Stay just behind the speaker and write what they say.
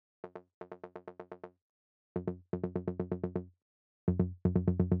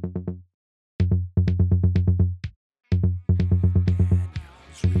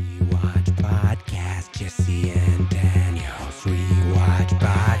Jesse and Daniel's Rewatch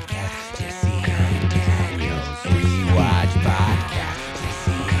Podcast. Jesse and Daniel's Rewatch Podcast.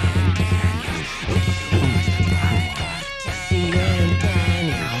 Jesse and Daniel's Rewatch Podcast. Jesse and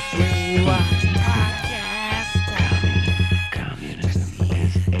Daniel's Rewatch Podcast. Communism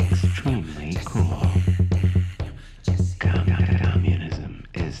is extremely cool. Communism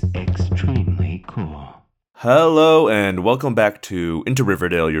is extremely cool. Hello and welcome back to Into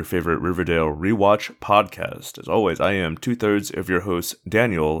Riverdale, your favorite Riverdale rewatch podcast. As always, I am 2/3 of your host,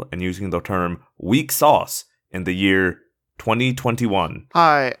 Daniel, and using the term weak sauce in the year 2021.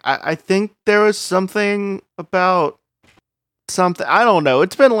 Hi, I think there was something about something. I don't know.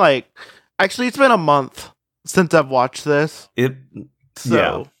 It's been it's been a month since I've watched this.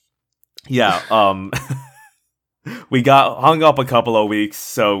 So, Yeah. We got hung up a couple of weeks,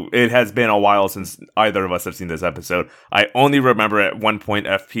 so it has been a while since either of us have seen this episode. I only remember at one point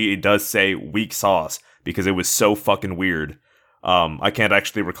FP, it does say weak sauce, because it was so fucking weird. I can't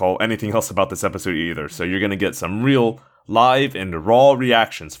actually recall anything else about this episode either, so you're gonna get some real live and raw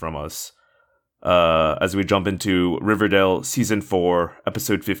reactions from us as we jump into Riverdale Season 4,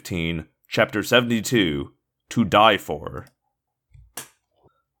 Episode 15, Chapter 72, To Die For.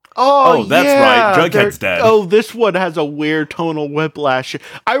 Oh, that's yeah, right. Jughead's dead. Oh, this one has a weird tonal whiplash.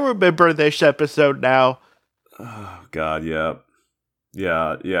 I remember this episode now. Oh, God, yeah.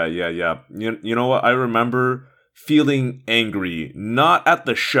 Yeah. You know what? I remember feeling angry, not at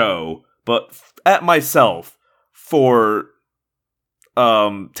the show, but at myself for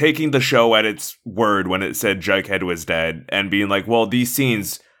taking the show at its word when it said Jughead was dead and being like, well, these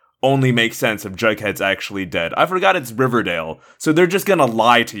scenes only make sense if Jughead's actually dead. I forgot it's Riverdale, so they're just gonna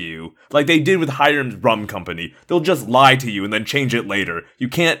lie to you. Like they did with Hiram's Rum Company. They'll just lie to you and then change it later. You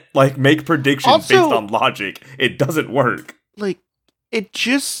can't, make predictions Also, based on logic. It doesn't work. It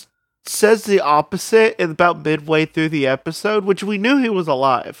just says the opposite about midway through the episode, which we knew he was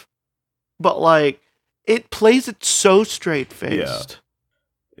alive. But, it plays it so straight-faced.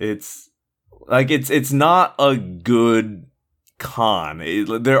 Yeah. It's not a good con.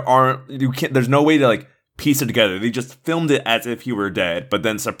 There's no way to piece it together. They just filmed it as if he were dead, but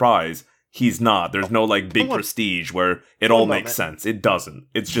then surprise, he's not. There's no big prestige where it all makes sense. It doesn't.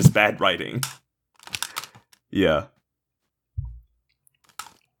 It's just bad writing. Yeah.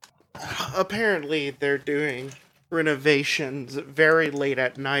 Apparently they're doing renovations very late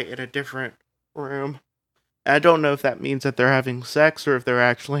at night in a different room. I don't know if that means that they're having sex or if they're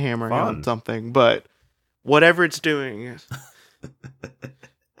actually hammering on something, but whatever it's doing,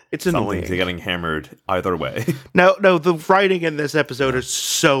 it's annoying. Something's getting hammered either way. No, the writing in this episode is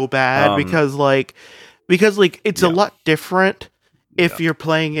so bad because it's a lot different if you're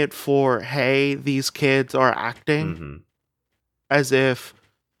playing it for, hey, these kids are acting as if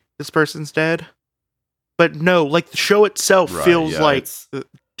this person's dead. But no, the show itself feels like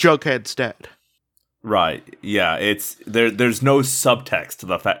Jughead's dead. Right. Yeah. There's no subtext to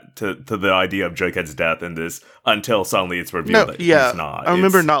the to the idea of Jughead's death in this until suddenly it's revealed that he's not. I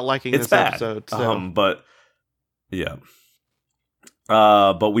remember not liking this bad. episode. So. But yeah.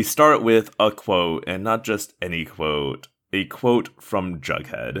 But we start with a quote, and not just any quote. A quote from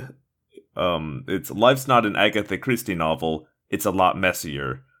Jughead. It's "Life's not an Agatha Christie novel. It's a lot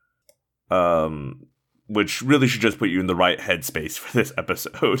messier." Which really should just put you in the right headspace for this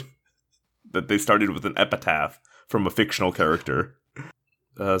episode. That they started with an epitaph from a fictional character.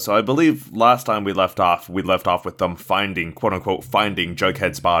 So I believe last time we left off with them finding, quote-unquote, finding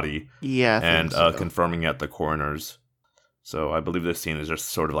Jughead's body. Yeah, and confirming at the coroner's. So I believe this scene is just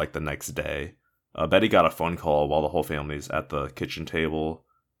sort of the next day. Betty got a phone call while the whole family's at the kitchen table.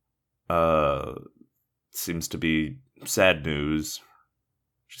 Seems to be sad news.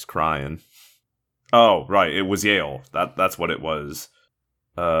 She's crying. Oh, right, it was Yale. That's what it was.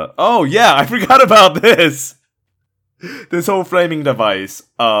 Oh yeah, I forgot about this. This whole framing device.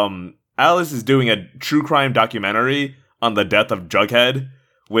 Alice is doing a true crime documentary on the death of Jughead,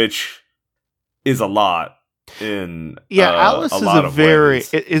 which is a lot in Alice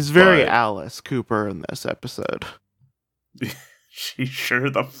is very but Alice Cooper in this episode. She sure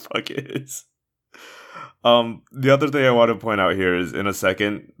the fuck is. The other thing I want to point out here is in a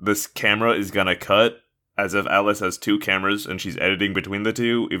second, this camera is gonna cut as if Alice has two cameras and she's editing between the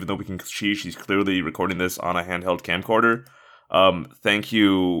two, even though she's clearly recording this on a handheld camcorder. Thank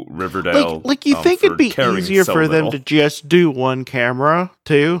you, Riverdale. You think it'd be easier for them to just do one camera,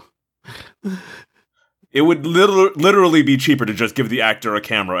 too? It would literally be cheaper to just give the actor a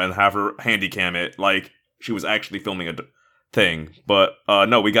camera and have her handycam it like she was actually filming a thing. But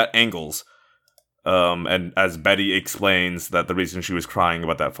no, we got angles. And as Betty explains that the reason she was crying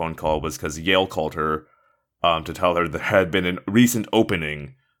about that phone call was because Yale called her to tell her there had been a recent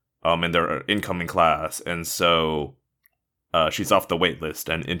opening in their incoming class, and so she's off the wait list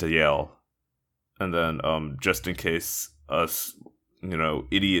and into Yale. And then just in case us,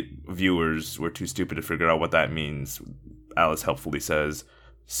 idiot viewers were too stupid to figure out what that means, Alice helpfully says,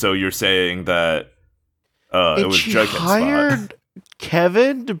 so you're saying that it was Jughead's hired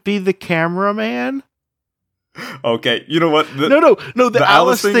Kevin to be the cameraman? Okay, you know what? No. The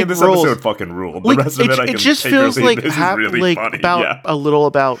Alice thing in this rolls. episode fucking ruled. Like, The rest of it, I can it just take or feels leave. like This is really funny.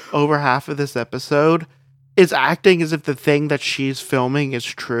 about over half of this episode is acting as if the thing that she's filming is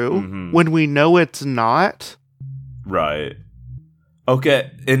true when we know it's not. Right.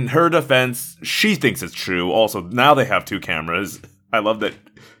 Okay, in her defense, she thinks it's true. Also, now they have 2 cameras. I love that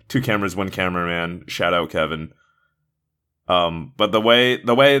 2 cameras, 1 cameraman. Shout out Kevin. But the way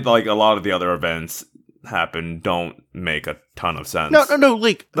like a lot of the other events happen don't make a ton of sense. No,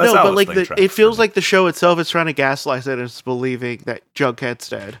 That's it feels like the show itself is trying to gaslight us into believing that Jughead's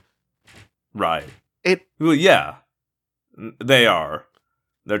dead. Right. Well, yeah, they are.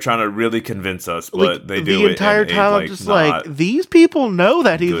 They're trying to really convince us, but they do the entire time. I'm just like, these people know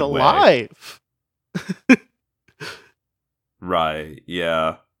that he's alive. Right.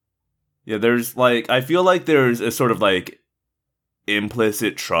 Yeah. Yeah. There's I feel like there's a sort of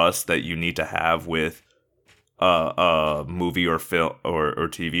implicit trust that you need to have with a movie or film or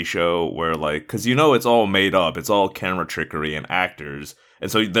TV show where because it's all made up, it's all camera trickery and actors, and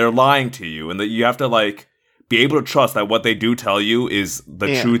so they're lying to you, and that you have to be able to trust that what they do tell you is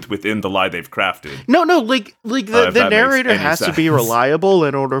the truth within the lie they've crafted. No, the narrator has to be reliable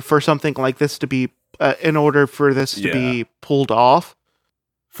in order for something like this to be in order for this to be pulled off.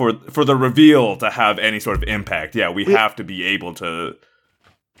 For the reveal to have any sort of impact, we have to be able to.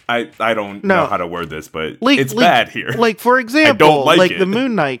 I don't know how to word this, but it's bad here. For example, I don't like it. the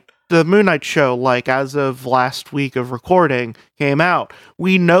Moon Knight show, as of last week of recording, came out.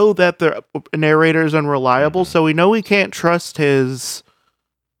 We know that the narrator is unreliable, so we know we can't trust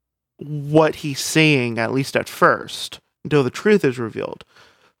what he's saying, at least at first, until the truth is revealed.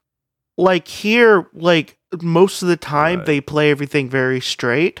 Here, most of the time they play everything very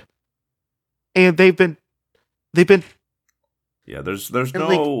straight, and they've been. Yeah, there's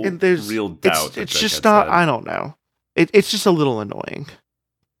no real doubt. It's just not. I don't know. It's just a little annoying.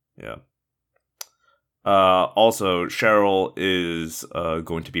 Yeah. Also, Cheryl is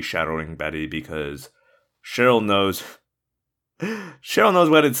going to be shadowing Betty because Cheryl knows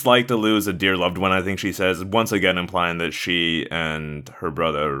what it's like to lose a dear loved one. I think she says, once again implying that she and her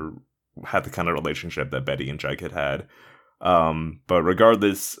brother had the kind of relationship that Betty and Jughead had. But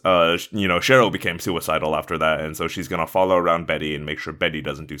regardless, Cheryl became suicidal after that, and so she's gonna follow around Betty and make sure Betty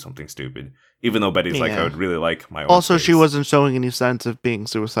doesn't do something stupid. Even though Betty's I would really like my own Also, space. She wasn't showing any sense of being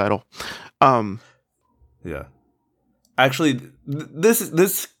suicidal. Yeah. Actually,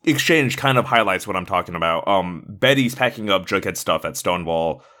 this exchange kind of highlights what I'm talking about. Betty's packing up Jughead's stuff at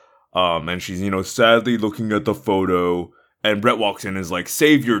Stonewall, and she's, sadly looking at the photo, and Brett walks in and is like,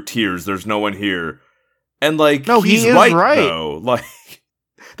 save your tears, there's no one here. And, no, he's right, though.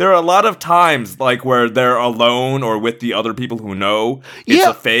 There are a lot of times, where they're alone or with the other people who know it's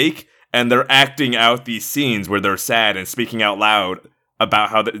a fake, and they're acting out these scenes where they're sad and speaking out loud about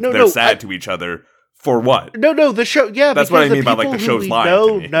how they're sad to each other. For what? No, the show, that's what I mean by, the show's lying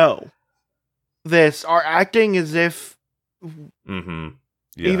to me. No, this are acting as if... Mm-hmm.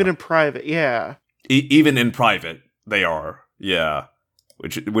 Yeah. Even in private, even in private, they are,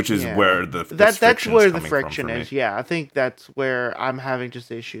 Which is where that's where the friction is. Yeah, I think that's where I'm having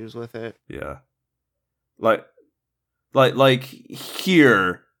just issues with it. Yeah, like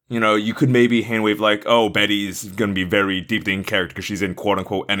here, you could maybe handwave oh, Betty's gonna be very deeply in character because she's in quote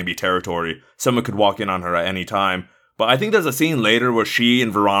unquote enemy territory. Someone could walk in on her at any time. But I think there's a scene later where she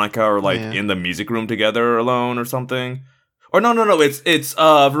and Veronica are in the music room together alone or something. Or no, it's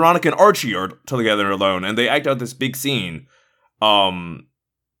Veronica and Archie are together alone, and they act out this big scene.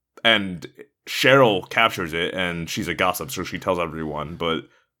 And Cheryl captures it, and she's a gossip, so she tells everyone. But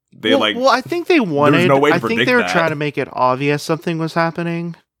they well, I think they wanted. There was no way to I think predict they were that. trying to make it obvious something was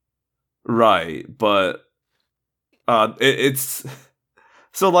happening. Right, but it's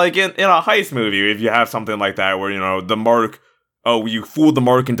so in a heist movie, if you have something like that where the Mark. Oh, you fooled the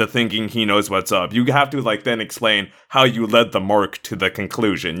Mark into thinking he knows what's up. You have to then explain how you led the Mark to the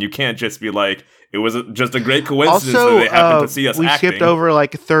conclusion. You can't just be it was just a great coincidence also, that they happened to see us we acting. skipped over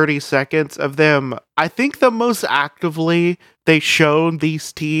 30 seconds of them. I think the most actively they shown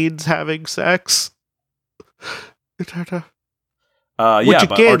these teens having sex. But again,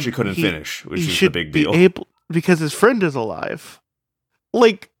 Archie couldn't finish, which is the big deal. Because his friend is alive.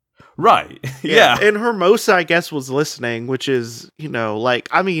 Right. Yeah. And Hermosa, I guess, was listening, which is, like,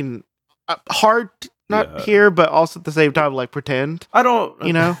 I mean, hard to not hear, but also at the same time, like, pretend. I don't.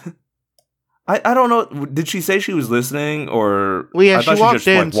 I don't know. Did she say she was listening, or? Well, yeah, I thought she walked just,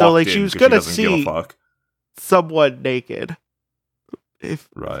 in, so like she was gonna give a see fuck. someone naked.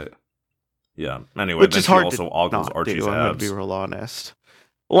 Right. Yeah. Anyway, Which then is she hard also to ogles not Archie's do. I'm gonna abs. be real honest.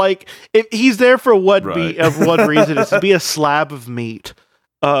 Like, if he's there for one reason, is to be a slab of meat.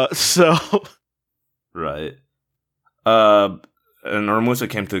 So. Right. And Hermosa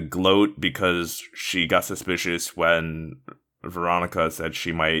came to gloat because she got suspicious when Veronica said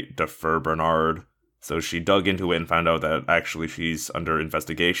she might defer Bernard. So she dug into it and found out that actually she's under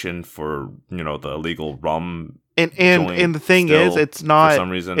investigation for, the illegal rum. And the thing is, it's not, for some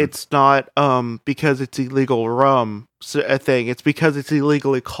reason. It's not because it's illegal rum a thing. It's because it's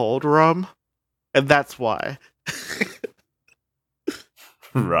illegally called rum, and that's why.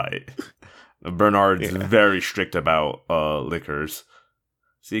 Right. Bernard's very strict about liquors.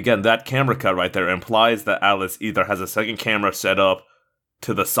 See, again, that camera cut right there implies that Alice either has a second camera set up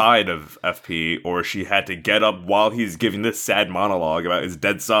to the side of FP, or she had to get up while he's giving this sad monologue about his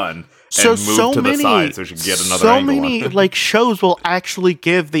dead son and move to the side so she can get another angle on it. Like, shows will actually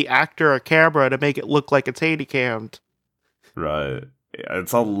give the actor a camera to make it look like it's handy-cammed. Right. Yeah,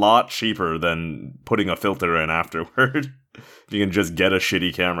 it's a lot cheaper than putting a filter in afterward. You can just get a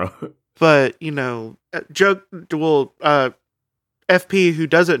shitty camera. But, FP, who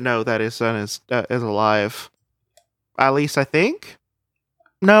doesn't know that his son is alive, at least I think?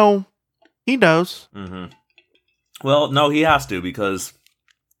 No, he knows. Mm-hmm. Well, no, he has to because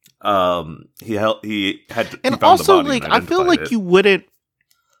he had to, and he found also the body like and I feel like you wouldn't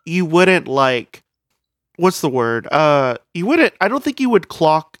like, what's the word? You wouldn't. I don't think you would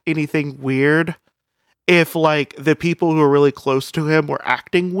clock anything weird if like the people who are really close to him were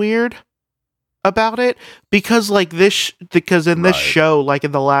acting weird about it, because like this show, like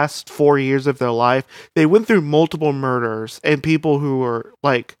in the last 4 years of their life, they went through multiple murders and people who were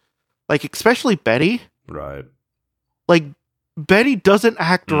like especially Betty. Right. Like, Betty doesn't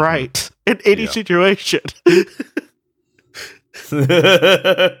act right in any situation.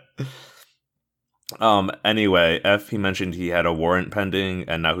 Anyway, he mentioned he had a warrant pending,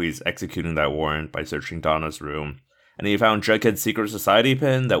 and now he's executing that warrant by searching Donna's room. And he found Jughead's secret society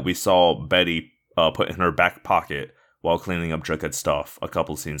pin that we saw Betty put in her back pocket while cleaning up Jughead's stuff a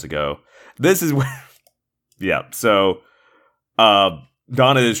couple scenes ago. This is where... yeah, so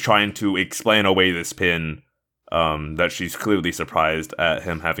Donna is trying to explain away this pin that she's clearly surprised at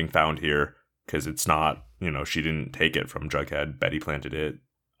him having found here, because it's not, she didn't take it from Jughead. Betty planted it.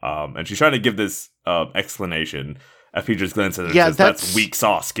 And she's trying to give this explanation. FP just glances at it and says, that's weak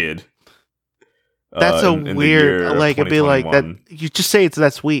sauce, kid. That's a weird, like, it'd be like that. You just say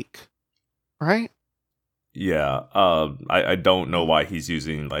that's weak, right? Yeah. I don't know why he's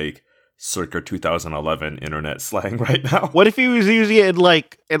using like circa 2011 internet slang right now. What if he was using it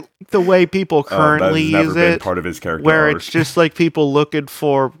in the way people currently use never been it, part of his character where arc. it's just like people looking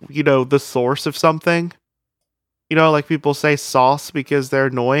for the source of something. Like people say sauce because they're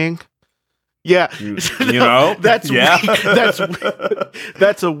annoying. Yeah, that's weak.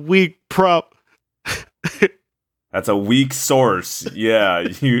 That's a weak prop. That's a weak source. Yeah,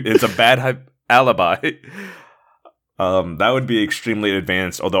 it's a bad alibi. That would be extremely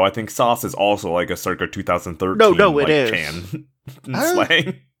advanced. Although I think sauce is also like a circa 2013. No, it is can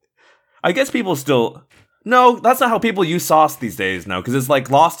slang. I guess people still. No, that's not how people use sauce these days. No, because it's like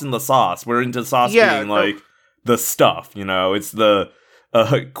lost in the sauce. We're into sauce being like the stuff. It's the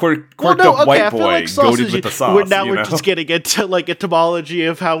quirked up white boy like goated with the sauce. We're just getting into like etymology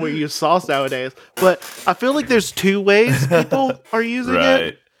of how we use sauce nowadays. But I feel like there's two ways people are using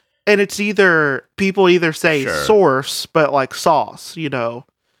it. And it's either people say source, but like sauce,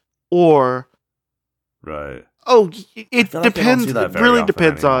 or right. Oh, it depends. It really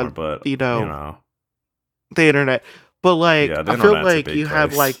depends on the internet. But like, I feel like you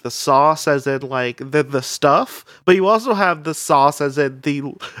have like the sauce as in like the stuff, but you also have the sauce as in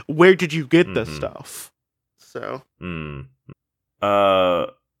the where did you get the stuff? So,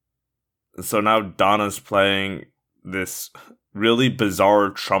 so now Donna's playing this really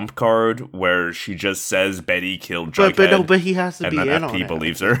bizarre trump card where she just says Betty killed Jughead. But he has to be in on FP it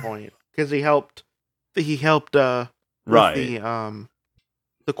believes her because he helped. Right. With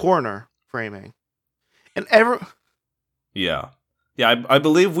the coroner framing, and Yeah, I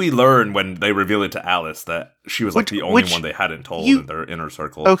believe we learn when they reveal it to Alice that she was like the only one they hadn't told in their inner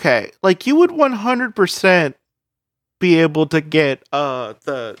circle. Okay, like you would 100% be able to get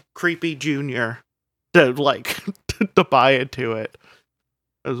the creepy junior to like to buy into it.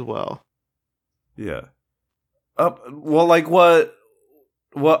 as well. Yeah. Well, like what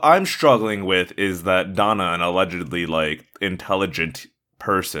I'm struggling with is that Donna, an allegedly like intelligent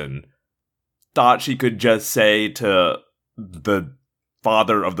person, thought she could just say to the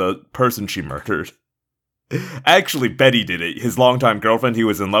father of the person she murdered. Actually, Betty did it. His longtime girlfriend he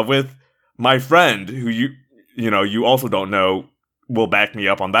was in love with. My friend, who you also don't know, will back me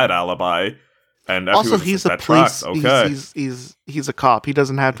up on that alibi. And also, he's a police. Okay. He's a cop. He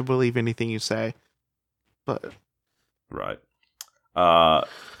doesn't have to believe anything you say. But right.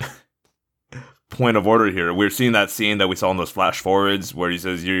 Point of order here. We're seeing that scene that we saw in those flash forwards where he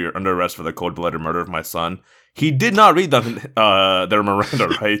says, "You're under arrest for the cold-blooded murder of my son." He did not read them their Miranda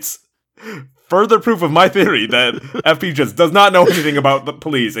rights. Further proof of my theory that FP just does not know anything about the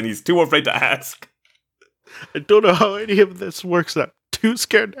police and he's too afraid to ask. I don't know how any of this works. I'm too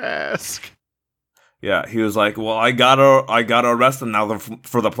scared to ask. Yeah, he was like, "Well, I gotta arrest him now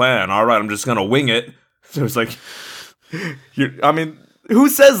for the plan. All right, I'm just gonna wing it." So it's like, I mean, who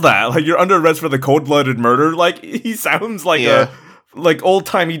says that? Like, you're under arrest for the cold-blooded murder? Like, he sounds like a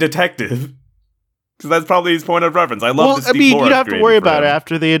old-timey detective. Because that's probably his point of reference. I love this. I mean, you don't have to worry about it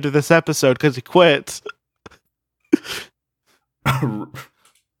after the end of this episode because he quits.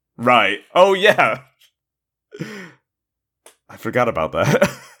 Right. Oh, yeah. I forgot about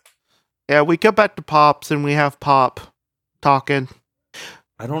that. Yeah, we come back to Pops and we have Pop talking.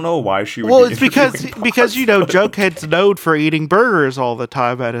 I don't know why she would. Well, it's because Jughead's known for eating burgers all the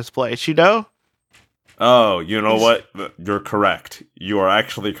time at his place. You know. Oh, you know what? You're correct. You are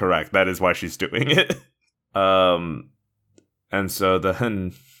actually correct. That is why she's doing it. And so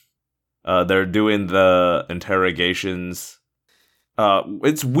then they're doing the interrogations.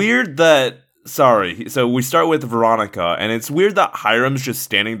 It's weird that... Sorry. So we start with Veronica, and it's weird that Hiram's just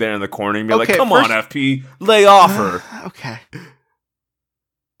standing there in the corner and be like, "Come on, FP, lay off her." Okay.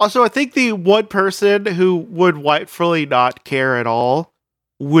 Also, I think the one person who would rightfully not care at all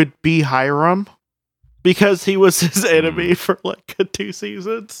would be Hiram. Because he was his enemy for like 2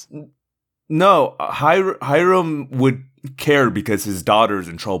 seasons. No, Hiram would care because his daughter's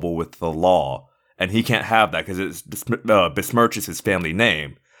in trouble with the law, and he can't have that because it besmirches his family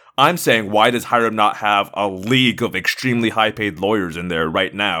name. I'm saying, why does Hiram not have a league of extremely high-paid lawyers in there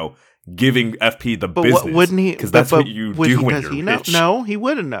right now, giving FP the business? Wouldn't he? Because that's what you do when you're rich. No, he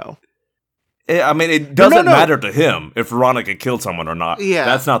wouldn't know. I mean, it doesn't matter to him if Veronica killed someone or not. Yeah.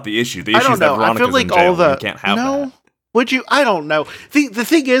 That's not the issue. The issue is that Veronica's in jail and you can't have that. Would you? I don't know. The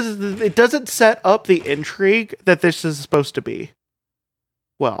thing is, it doesn't set up the intrigue that this is supposed to be.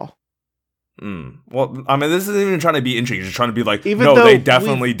 Well. Well, I mean, this isn't even trying to be intrigue. It's just trying to be like, no, they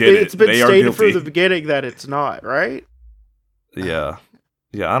definitely did it. It's been they stated from the beginning that it's not, right? Yeah.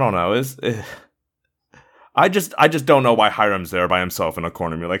 Yeah, I don't know. I just don't know why Hiram's there by himself in a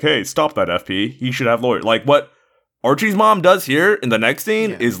corner and be like, "Hey, stop that, FP. He should have lawyers." Like, what Archie's mom does here in the next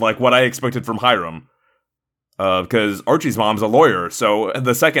scene is like what I expected from Hiram. Because Archie's mom's a lawyer, so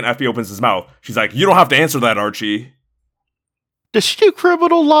the second FP opens his mouth, she's like, "You don't have to answer that, Archie." Does she do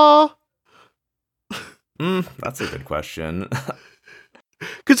criminal law? That's a good question.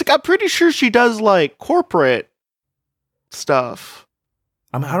 Because I'm pretty sure she does, like, corporate stuff.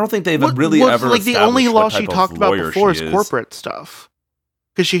 I mean, I don't think they've really ever like the only law she talked about before is corporate stuff.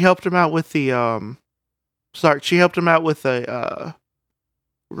 Because she helped him out with the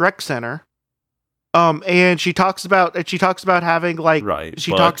rec center. And she talks about having like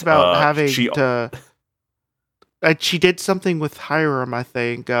she did something with Hiram, I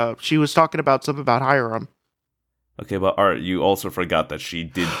think. She was talking about something about Hiram. Okay, but Art, you also forgot that she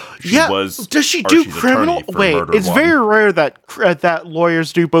did. Does she do criminal? Wait, it's very rare that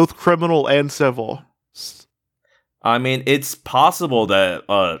lawyers do both criminal and civil. I mean, it's possible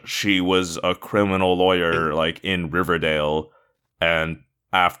that she was a criminal lawyer, like in Riverdale, and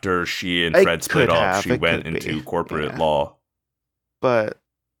after she and Fred split up, she went into corporate law. But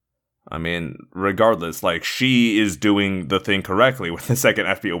I mean, regardless, like, she is doing the thing correctly. When the second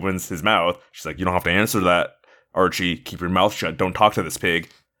FP opens his mouth, she's like, "You don't have to answer that, Archie. Keep your mouth shut. Don't talk to this pig."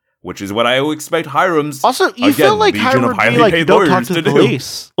 Which is what I would expect Hiram's. Also, you feel like Hiram would be like, "Don't talk to the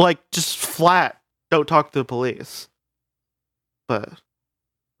police." Like, just flat, don't talk to the police. But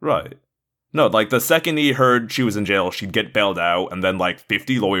right. No, like, the second he heard she was in jail, she'd get bailed out, and then, like,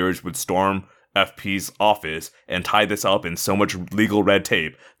 50 lawyers would storm FP's office and tie this up in so much legal red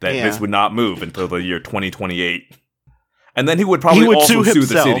tape that this would not move until the year 2028. And then he would probably also sue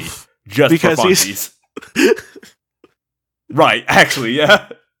the city just because for funsies. Right, actually, yeah.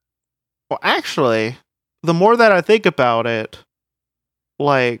 Well, actually, the more that I think about it,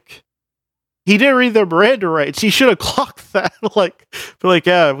 like, he didn't read the Miranda rights. He should have clocked that. Like,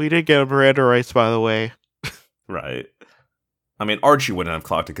 yeah, we did get a Miranda rights, by the way. Right. I mean, Archie wouldn't have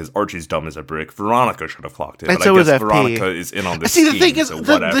clocked it because Archie's dumb as a brick. Veronica should have clocked it, And but so I is guess FP. Veronica is in on this. See, the scheme, thing is, so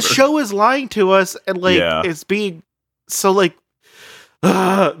the show is lying to us, and like, Yeah. it's being so like.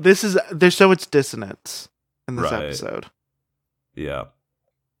 There's so much dissonance in this Right. episode. Yeah.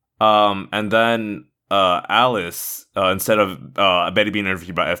 And then Alice, instead of Betty being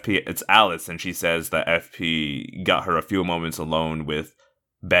interviewed by FP, it's Alice, and she says that FP got her a few moments alone with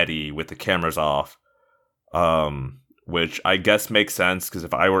Betty with the cameras off. Which I guess makes sense, because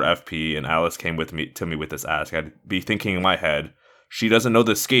if I were FP and Alice came with me with this ask, I'd be thinking in my head, she doesn't know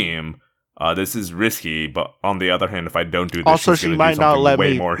the scheme. This is risky, but on the other hand, if I don't do this, Also, she's she gonna might do not something let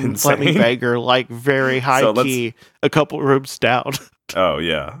way me more insane. beg her like very high So key, a couple rooms down. Oh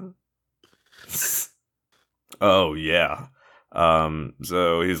yeah. Oh yeah.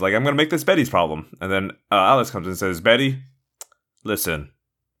 So he's like, I'm gonna make this Betty's problem, and then Alice comes and says, Betty, listen,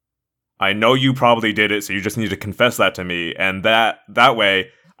 I know you probably did it, so you just need to confess that to me, and that way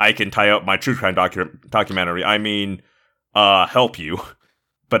I can tie up my true crime documentary. I mean, help you,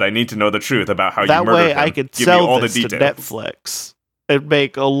 but I need to know the truth about how That you murdered way, him. I could Give me sell all this the to details. Netflix and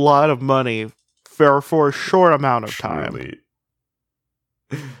make a lot of money for a short amount of time. Truly.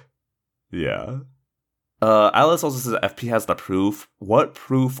 Yeah. Alice also says FP has the proof. What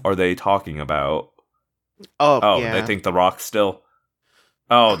proof are they talking about? Oh, yeah. they think the Rock still.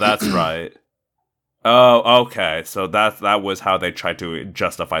 Oh, that's right. Oh, okay. So that was how they tried to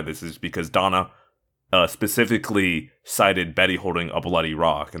justify this, is because Donna specifically cited Betty holding a bloody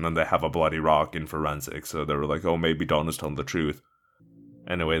rock, and then they have a bloody rock in forensics. So they were like, oh, maybe Donna's telling the truth.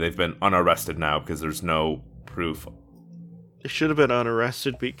 Anyway, they've been unarrested now because there's no proof. They should have been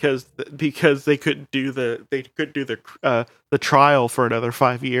unarrested because they couldn't do the trial for another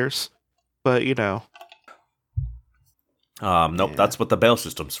 5 years. But you know, Nope, Yeah. that's what the bail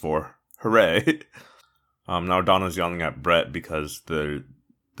system's for. Hooray! Now Donna's yelling at Brett because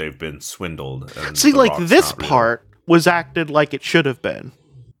they've been swindled. And see, the like Rock's this not real. part was acted like it should have been,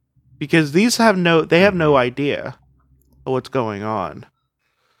 because these have no idea of what's going on.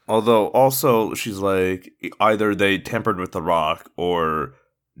 Although, also, she's like, either they tampered with the Rock or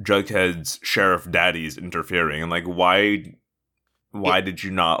Jughead's Sheriff Daddy's interfering. And like, why did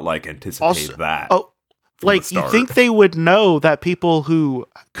you not like anticipate Also- that? Oh, from like the you start? think they would know that people who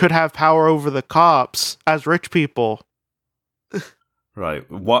could have power over the cops as rich people. Right.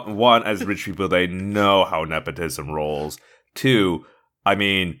 One, as rich people, they know how nepotism rolls. Two, I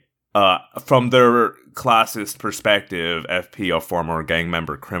mean, from their classist perspective, FP, a former gang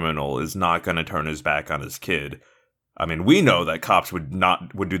member criminal, is not going to turn his back on his kid. I mean, we know that cops would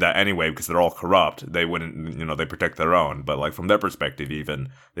do that anyway because they're all corrupt. They wouldn't, they protect their own. But like from their perspective, even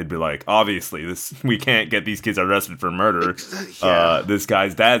they'd be like, obviously, we can't get these kids arrested for murder. Yeah. This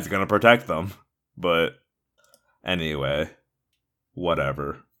guy's dad's going to protect them. But anyway,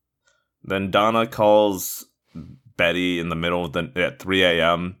 whatever. Then Donna calls Betty in the middle of at 3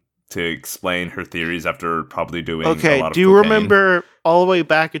 a.m. to explain her theories after probably doing a Okay, lot of do you cocaine. remember all the way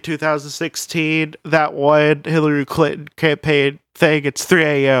back in 2016 that one Hillary Clinton campaign thing? It's 3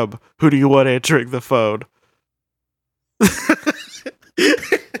 a.m. Who do you want answering the phone?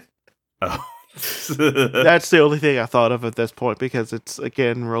 Oh. That's the only thing I thought of at this point, because it's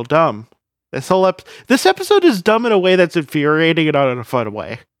again real dumb. This episode is dumb in a way that's infuriating and not in a fun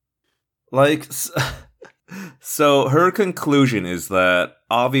way. Like, so her conclusion is that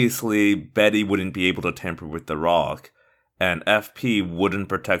obviously Betty wouldn't be able to tamper with the Rock, and FP wouldn't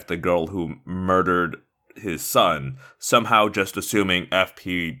protect the girl who murdered his son, somehow just assuming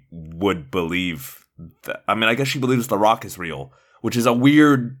FP would believe that. I mean, I guess she believes the Rock is real, which is a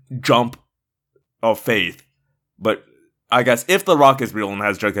weird jump of faith, but I guess if the Rock is real and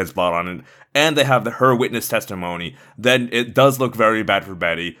has Jughead's blood on it, and they have her witness testimony, then it does look very bad for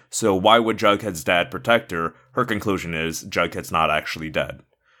Betty, so why would Jughead's dad protect her? Her conclusion is Jughead's not actually dead.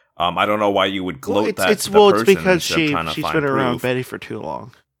 I don't know why you would gloat that It's to the person because instead of trying to she's find been around proof. Betty for too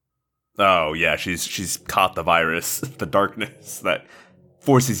long. Oh, yeah, she's caught the virus, the darkness that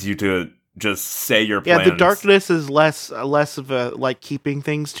forces you to just say your plans. Yeah, the darkness is less of a like keeping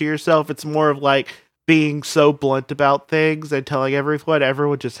things to yourself. It's more of like being so blunt about things and telling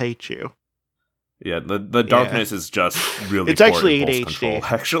everyone just hates you. Yeah, the darkness is just really It's poor actually impulse ADHD. control,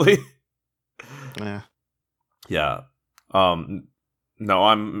 actually. Yeah. Yeah. No,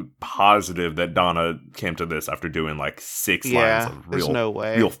 I'm positive that Donna came to this after doing like 6 lines of there's no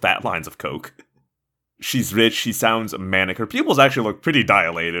way. real fat lines of coke. She's rich. She sounds manic. Her pupils actually look pretty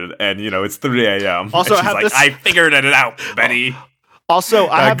dilated, and it's 3 a.m. Also, and she's like, I figured it out, Betty. Also,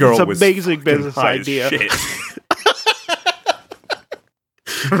 I That have girl this was amazing fucking business high as idea. shit.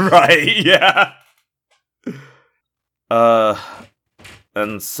 Right, yeah.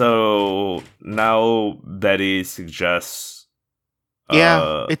 And so now Betty suggests.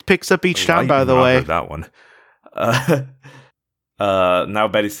 It picks up each time. I By the not way, heard that one. Now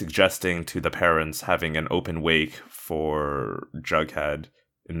Betty's suggesting to the parents having an open wake for Jughead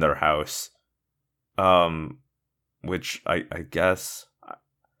in their house. Which I guess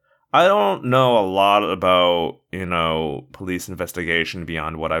I don't know a lot about, police investigation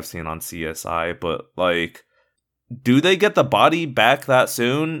beyond what I've seen on CSI, but like, do they get the body back that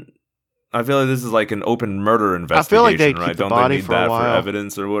soon? I feel like this is like an open murder investigation, I feel like they keep right? the Don't body they need for a that while. for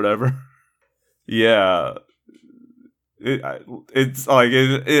evidence or whatever? Yeah. It's like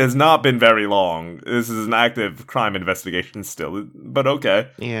it has not been very long. This is an active crime investigation still, but okay.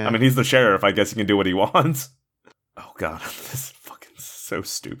 Yeah. I mean, he's the sheriff. I guess he can do what he wants. Oh god, this is fucking so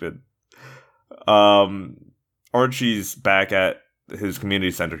stupid. Archie's back at his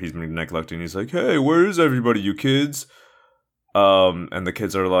community center he's been neglecting. He's like, "Hey, where is everybody, you kids?" And the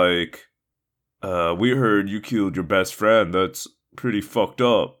kids are like, "We heard you killed your best friend. That's pretty fucked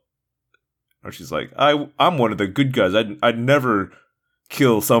up." Archie's like, I'm one of the good guys. I'd never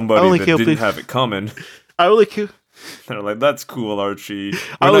kill somebody that didn't have it coming. I only kill. They're like, "That's cool, Archie.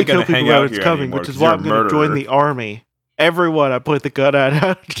 I We're only not gonna kill hang people when out it's here coming, anymore which is 'cause why you're I'm a going to join murderer." the army. Everyone I point the gun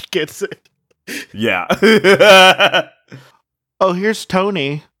at gets it. Yeah. Oh, here's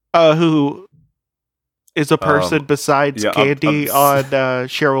Tony, who is a person besides yeah, Candy on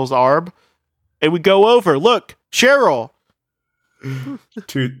Cheryl's arm. And we go over, look, Cheryl.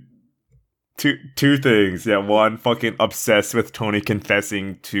 Two things. Yeah, one, fucking obsessed with Tony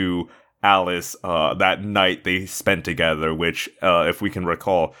confessing to Alice that night they spent together, which, if we can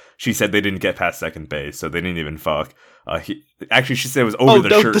recall, she said they didn't get past second base, so they didn't even fuck. Actually, she said it was over the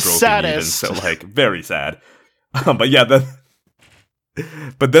shirt broken saddest. even, so, like, very sad. But yeah,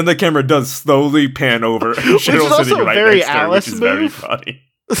 but then the camera does slowly pan over, and Which is Cheryl's also sitting right very next to her, Alice which is very move. funny.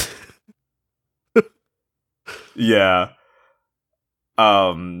 Yeah.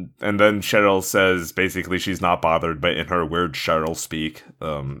 And then Cheryl says basically she's not bothered, but in her weird Cheryl speak,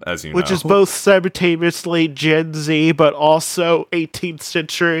 as you know. Which is both simultaneously Gen Z, but also 18th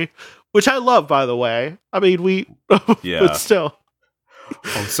century, which I love, by the way. I mean, Yeah. but still.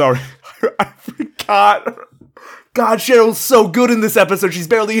 Oh, sorry. I forgot. God, Cheryl's so good in this episode. She's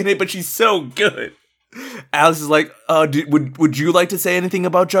barely in it, but she's so good. Alice is like, would you like to say anything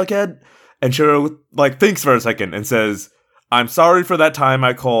about Jughead? And Cheryl, like, thinks for a second and says, "I'm sorry for that time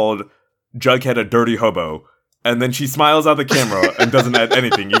I called Jughead a dirty hobo." And then she smiles at the camera and doesn't add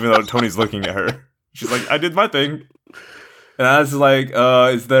anything, even though Tony's looking at her. She's like, "I did my thing." And Alice is like,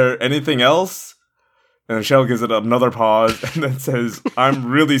 "Is there anything else?" And Cheryl gives it another pause and then says, "I'm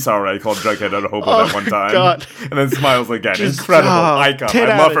really sorry I called Jughead a hobo that one time." God. And then smiles again. Just, Incredible icon. 10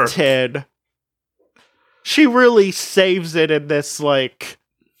 I out love of her. 10. She really saves it in this, like,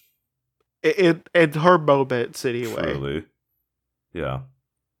 in her moments, anyway. Truly. Yeah.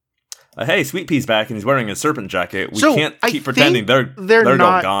 Hey, Sweet Pea's back and he's wearing a serpent jacket. We So, can't I keep pretending think they're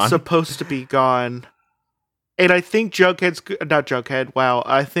not gone. supposed to be gone. And I think not Jughead, wow.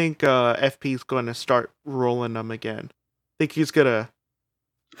 I think FP's going to start rolling them again. I think he's going to...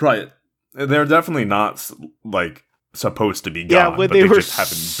 Right. They're definitely not, like, supposed to be gone. Yeah, when but they were just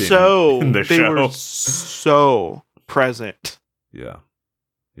haven't been in the they show. were so present. Yeah.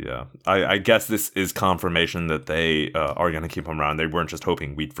 Yeah. I guess this is confirmation that they are going to keep him around. They weren't just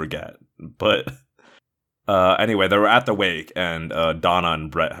hoping we'd forget. But anyway, they were at the wake, and Donna and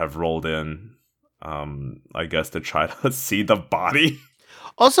Brett have rolled in, I guess, to try to see the body.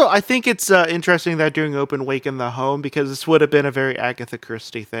 Also, I think it's interesting that doing open wake in the home, because this would have been a very Agatha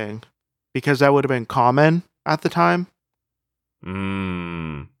Christie thing. Because that would have been common at the time.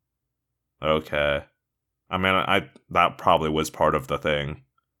 Okay. I mean, that probably was part of the thing.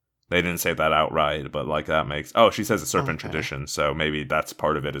 They didn't say that outright, but like that makes... Oh, she says a serpent tradition, so maybe that's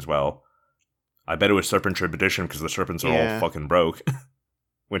part of it as well. I bet it was serpent tradition because the serpents are all fucking broke.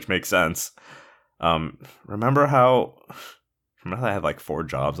 Which makes sense. Remember how I had like 4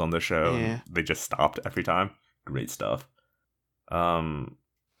 jobs on the show? Yeah. They just stopped every time? Great stuff.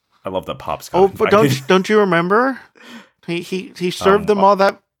 I love that Pop's got but don't you remember? He served them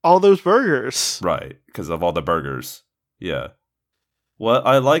all those burgers. Right, because of all the burgers. Yeah. What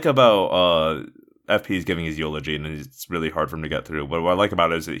I like about FP's giving his eulogy, and it's really hard for him to get through, but what I like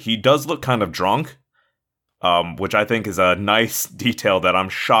about it is that he does look kind of drunk, which I think is a nice detail that I'm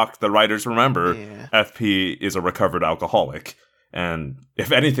shocked the writers remember. Yeah. FP is a recovered alcoholic, and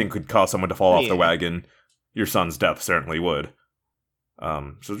if anything could cause someone to fall off the wagon, your son's death certainly would.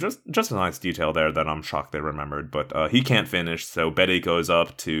 So just a nice detail there that I'm shocked they remembered. But he can't finish, so Betty goes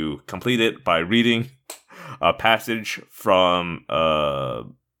up to complete it by reading a passage from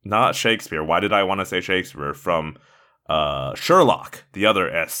not Shakespeare. Why did I want to say Shakespeare? From Sherlock, the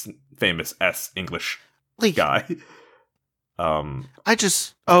other famous English guy. Is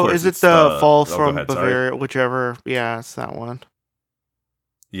it the Fall from Bavaria? Sorry. Whichever, yeah, it's that one.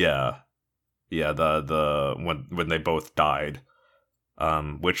 Yeah, the when they both died.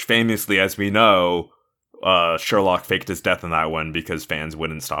 Which famously, as we know, Sherlock faked his death in that one because fans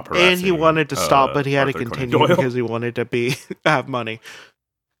wouldn't stop harassing. And he wanted to stop, but he had to continue because he wanted to have money.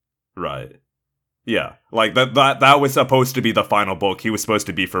 Right. Yeah, like that was supposed to be the final book. He was supposed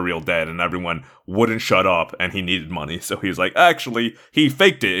to be for real dead, and everyone wouldn't shut up, and he needed money, so he was like, actually, he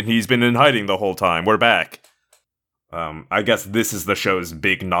faked it, and he's been in hiding the whole time. We're back. I guess this is the show's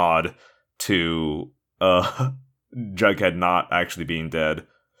big nod to Jughead not actually being dead.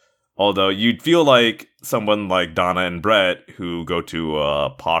 Although you'd feel like someone like Donna and Brett, who go to a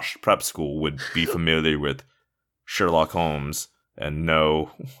posh prep school, would be familiar with Sherlock Holmes and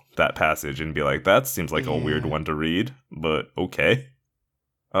know that passage and be like, that seems like a weird one to read, but okay.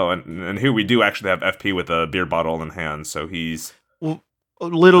 Oh, and here we do actually have FP with a beer bottle in hand, so he's... Well,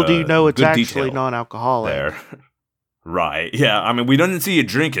 little do you know it's actually non-alcoholic. There. Right, yeah, I mean, we didn't see you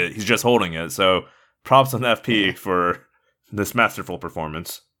drink it, he's just holding it, so props on FP for this masterful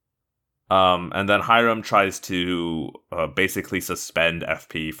performance. And then Hiram tries to basically suspend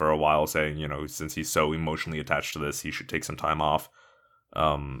FP for a while, saying, since he's so emotionally attached to this, he should take some time off.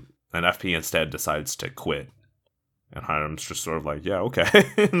 And FP instead decides to quit. And Hiram's just sort of like, yeah, okay.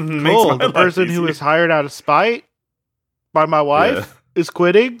 Cool, the person who is hired out of spite by my wife is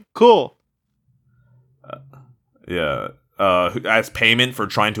quitting? Cool. As payment for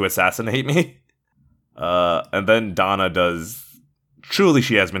trying to assassinate me? And then Donna does... Truly,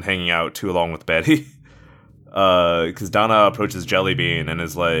 she has been hanging out too long with Betty. Because Donna approaches Jellybean and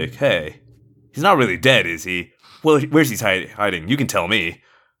is like, hey, he's not really dead, is he? Well, where's he hiding? You can tell me.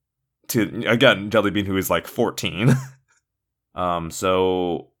 To, again, Jellybean, who is like 14.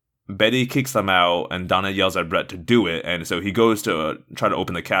 So Betty kicks them out, and Donna yells at Brett to do it, and so he goes to try to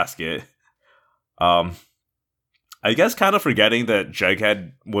open the casket. I guess kind of forgetting that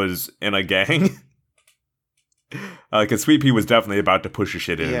Jughead was in a gang. Because Sweet Pea was definitely about to push his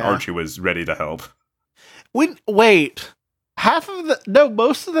shit in, and Archie was ready to help. Most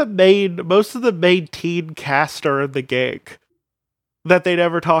of the main teen cast are in the gang that they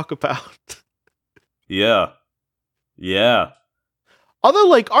never talk about. Yeah. Although,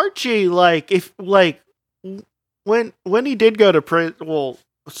 like, Archie, like, if, like, when he did go to prison,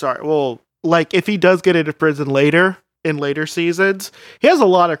 if he does get into prison later, in later seasons, he has a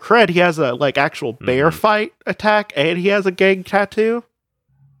lot of cred. He has a, like, actual bear fight attack, and he has a gang tattoo.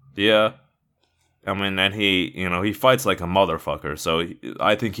 Yeah. I mean, and he fights like a motherfucker, so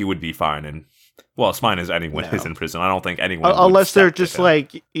I think he would be fine, and, well, as fine as anyone is in prison. I don't think anyone unless they're just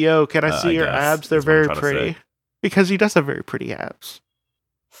like, yo, can I see your abs? They're very pretty. Because he does have very pretty abs.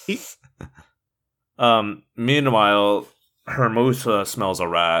 Meanwhile, Hermosa smells a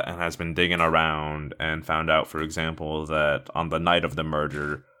rat and has been digging around and found out, for example, that on the night of the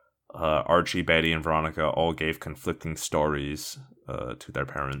murder, Archie, Betty, and Veronica all gave conflicting stories to their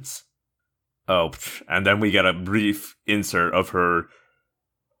parents. Oh, and then we get a brief insert of her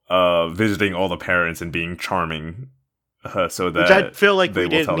visiting all the parents and being charming, so that which I feel like we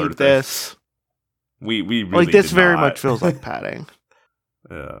didn't need this. We really like this very much feels like padding.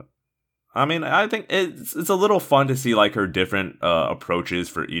 Yeah. I mean, I think it's a little fun to see, like, her different approaches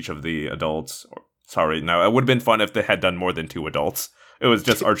for each of the adults. Sorry, no, it would have been fun if they had done more than 2 adults. It was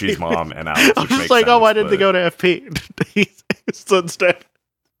just Archie's mom and Alex. I was just like, why didn't they go to FP? Instead.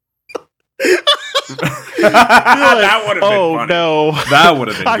 That would have been funny. No. That would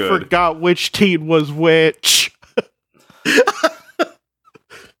have been good. I forgot which teen was which.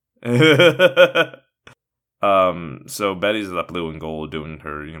 So Betty's at Blue and Gold doing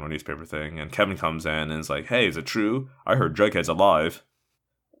her, newspaper thing, and Kevin comes in and is like, hey, is it true? I heard Jughead's alive.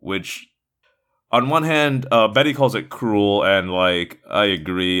 Which, on one hand, Betty calls it cruel, and, like, I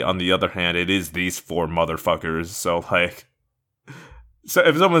agree. On the other hand, it is these 4 motherfuckers, so, like... So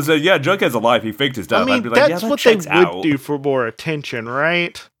if someone said, yeah, Jughead's alive, he faked his death, I'd be like, that's that what they out. would do for more attention,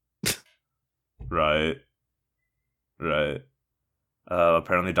 right? Right.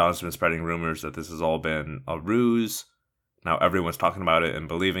 Apparently Donna's been spreading rumors that this has all been a ruse. Now everyone's talking about it and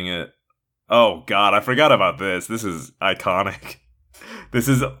believing it. Oh, God, I forgot about this. This is iconic. This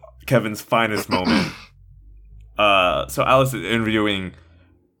is Kevin's finest moment. So Alice is interviewing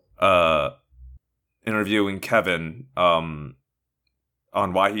Kevin,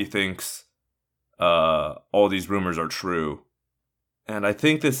 on why he thinks all these rumors are true. And I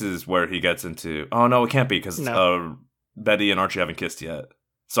think this is where he gets into... Oh, no, it can't be, because Betty and Archie haven't kissed yet.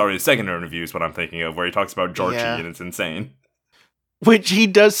 Sorry, the second interview is what I'm thinking of, where he talks about Georgie, and it's insane. Which he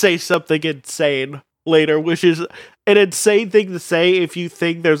does say something insane later, which is an insane thing to say if you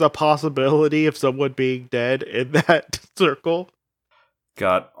think there's a possibility of someone being dead in that circle.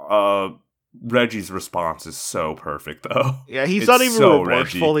 God, Reggie's response is so perfect, though. Yeah, he's not even so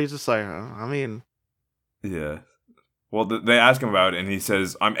remorseful. Reggie. He's just like, I mean... Yeah. Well, they ask him about it, and he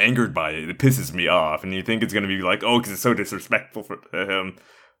says, I'm angered by it. It pisses me off. And you think it's going to be like, oh, because it's so disrespectful for him.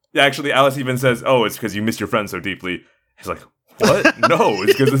 Yeah, actually, Alice even says, oh, it's because you miss your friend so deeply. He's like, what? No,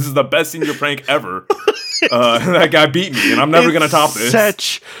 it's because this is the best senior prank ever. That guy beat me, and I'm never going to top this.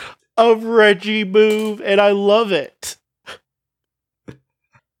 Such a Reggie move, and I love it.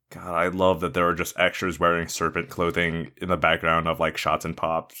 God, I love that there are just extras wearing serpent clothing in the background of, like, shots and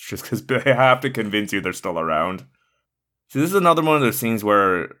pops, just because they have to convince you they're still around. So this is another one of those scenes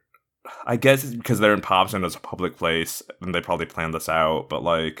where, I guess it's because they're in Pops and it's a public place, and they probably planned this out, but,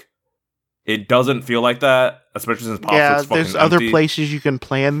 like, it doesn't feel like that, especially since Pops is fucking there's other empty. Places you can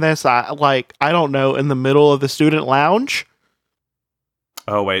plan this. I don't know, in the middle of the student lounge?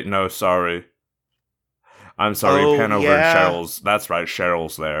 Oh, wait, no, sorry. I'm sorry, pan over Cheryl's. That's right,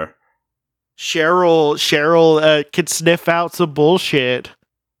 Cheryl's there. Cheryl could sniff out some bullshit.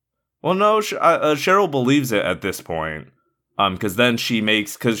 Well, no, Cheryl believes it at this point. Because then she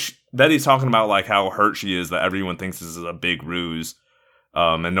makes... Because Betty's talking about, like, how hurt she is that everyone thinks this is a big ruse.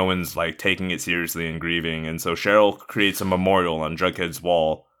 And no one's, like, taking it seriously and grieving. And so Cheryl creates a memorial on Jughead's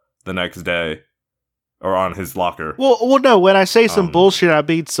wall the next day. Or on his locker. Well, no, when I say some bullshit, I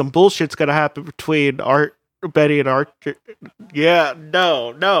mean some bullshit's gonna happen between Betty and Archie. Yeah,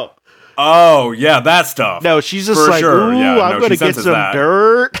 no. Oh, yeah, that stuff. No, she's just like, sure. I'm gonna get some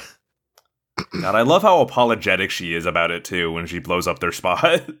dirt. God, I love how apologetic she is about it, too, when she blows up their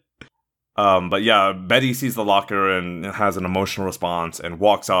spot. But yeah, Betty sees the locker and has an emotional response and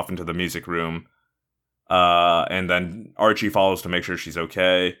walks off into the music room. And then Archie follows to make sure she's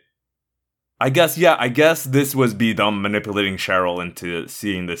okay. I guess this was be them manipulating Cheryl into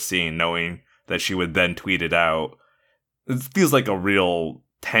seeing this scene, knowing that she would then tweet it out. It feels like a real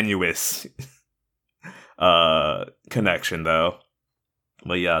tenuous connection, though.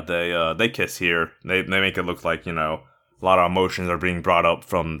 But yeah, they kiss here. They make it look like, a lot of emotions are being brought up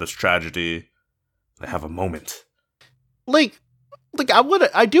from this tragedy. They have a moment. I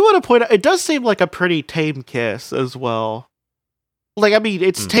do want to point out, it does seem like a pretty tame kiss as well.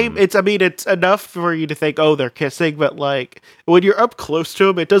 It's tame. It's enough for you to think, oh, they're kissing, but when you're up close to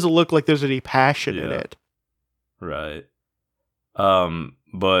them, it doesn't look like there's any passion in it. Right.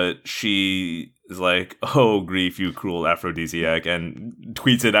 But she is like, "Oh, grief, you cruel aphrodisiac," and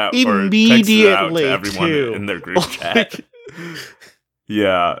tweets it out immediately or texts it out to everyone in their group chat.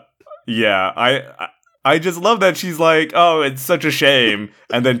 Yeah. I just love that she's like, "Oh, it's such a shame,"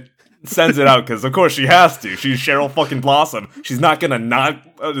 and then sends it out because, of course, she has to. She's Cheryl fucking Blossom. She's not gonna not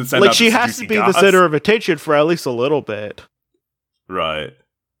send out. She has to be the center of attention for at least a little bit. Right.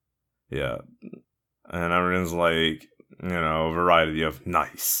 Yeah. And everyone's like, a variety of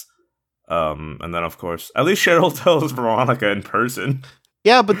nice. And then, of course, at least Cheryl tells Veronica in person.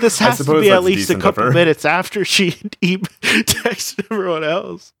 Yeah, but this has to be at least a couple minutes after she texted everyone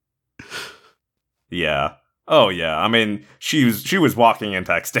else. Yeah. Oh, yeah. I mean, she was walking and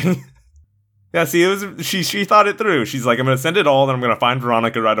texting. Yeah, see, she thought it through. She's like, I'm going to send it all, then I'm going to find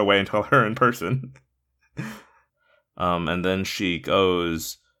Veronica right away and tell her in person. And then she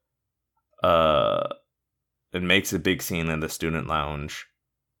goes, and makes a big scene in the student lounge,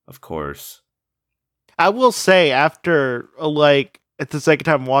 of course. I will say, after, at the second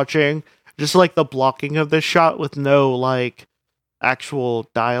time watching, just, the blocking of this shot with no, actual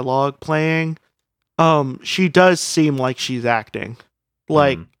dialogue playing, she does seem like she's acting.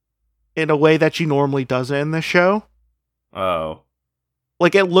 In a way that she normally doesn't in this show. Oh.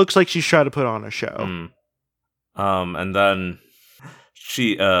 It looks like she's trying to put on a show. And then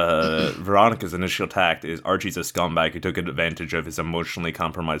Veronica's initial tact is Archie's a scumbag who took advantage of his emotionally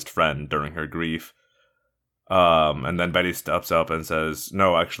compromised friend during her grief. And then Betty steps up and says,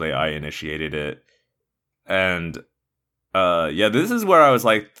 no, actually, I initiated it. And this is where I was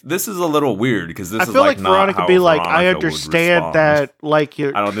like, this is a little weird because this is I feel like not Veronica how be like, Veronica I understand that,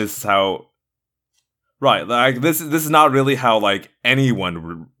 you're. I don't. This is how. Right, this is not really how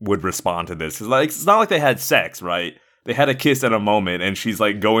anyone would respond to this. It's not like they had sex, right? They had a kiss at a moment, and she's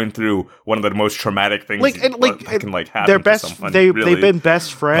going through one of the most traumatic things that can happen. They're to someone, they've really. been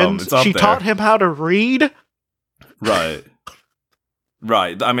best friends. She taught him how to read. Right.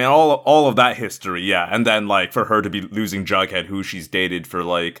 Right. I mean, all of that history, yeah. And then, like, for her to be losing Jughead, who she's dated for,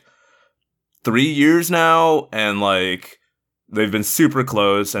 like, 3 years now, and, like, they've been super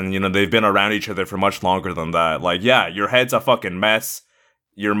close, and, you know, they've been around each other for much longer than that. Like, yeah, your head's a fucking mess.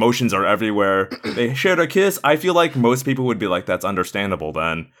 Your emotions are everywhere. They shared a kiss. I feel like most people would be like, that's understandable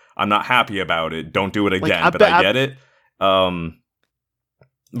then. I'm not happy about it. Don't do it again. Like, but I get it.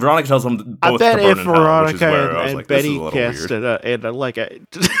 Veronica tells them both I bet to burn if in hell, which is Veronica where I was and like, this is a Betty little kissed weird. and like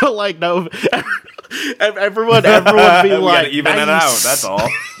like no, everyone be We like, gotta even it out. That's all.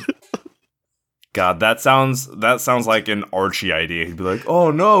 God, that sounds like an Archie idea. He'd be like,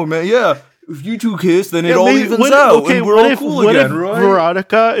 "Oh no, man, yeah, if you two kiss, then it all evens out, and we're all cool what again, if right?"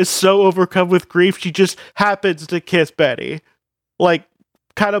 Veronica is so overcome with grief, she just happens to kiss Betty, like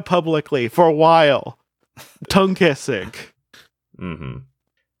kind of publicly for a while, tongue kissing. Mm-hmm.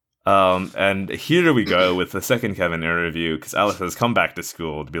 And here we go with the second Kevin interview, because Alice has come back to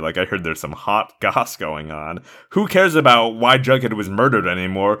school to be like, I heard there's some hot goss going on. Who cares about why Jughead was murdered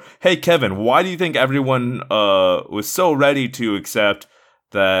anymore? Hey, Kevin, why do you think everyone was so ready to accept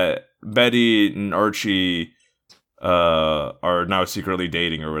that Betty and Archie are now secretly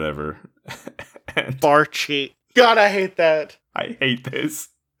dating or whatever? And Archie. God, I hate that. I hate this.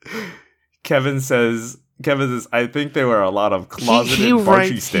 Kevin says, I think there were a lot of closeted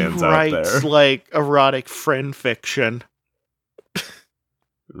Barchi stands out there. Like erotic friend fiction.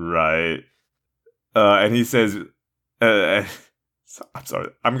 Right. And he says, I'm sorry,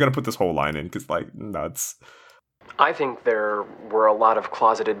 I'm going to put this whole line in because, like, nuts. I think there were a lot of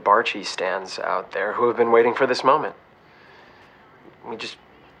closeted Barchi stands out there who have been waiting for this moment. We just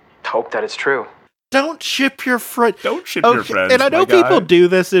hope that it's true. Don't ship your friend. Don't ship your friends. And I know people do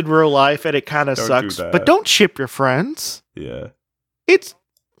this in real life, and it kind of sucks. Do but don't ship your friends. Yeah.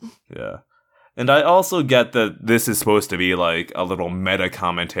 Yeah. And I also get that this is supposed to be like a little meta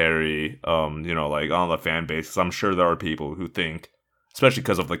commentary, you know, like on the fan base. 'Cause I'm sure there are people who think, especially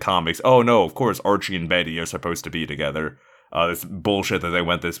because of the comics, oh no, of course Archie and Betty are supposed to be together. This bullshit that they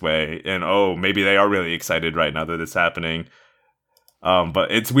went this way, and oh, maybe they are really excited right now that it's happening. But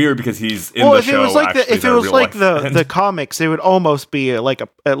it's weird because he's in the show. If it was like the comics, it would almost be like a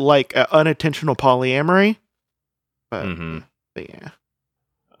unintentional polyamory. But yeah.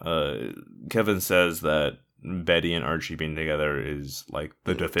 Kevin says that Betty and Archie being together is like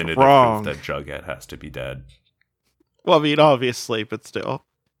the definitive Wrong. proof that Jughead has to be dead. Well, I mean, obviously, but still.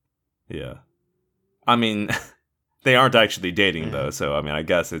 Yeah. I mean, they aren't actually dating though, so I mean, I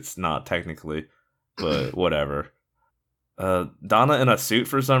guess it's not technically, but whatever. Donna in a suit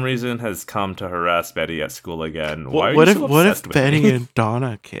for some reason has come to harass Betty at school again. Why are you so obsessed with Betty me? and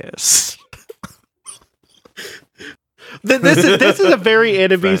Donna kiss? This is a very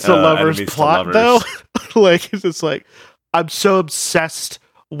enemies to lovers enemies to plot, lovers. though. Like, it's just like, I'm so obsessed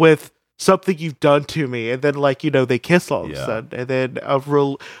with something you've done to me, and then, like, you know, they kiss all of a sudden, and then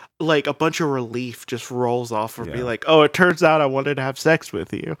a bunch of relief just rolls off of me, like, oh, it turns out I wanted to have sex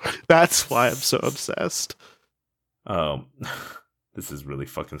with you. That's why I'm so obsessed. This is really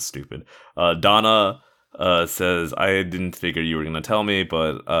fucking stupid. Donna says, I didn't figure you were gonna tell me,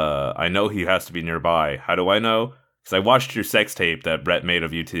 but I know he has to be nearby. How do I know? Because I watched your sex tape that Brett made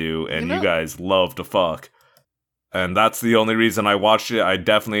of you two, and you guys love to fuck. And that's the only reason I watched it. I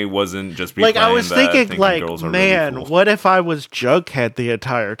definitely wasn't just like, I was thinking like, girls are man, really cool. what if I was Jughead the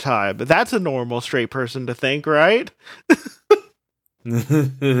entire time? That's a normal straight person to think, right?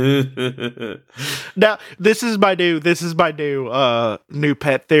 Now, this is my new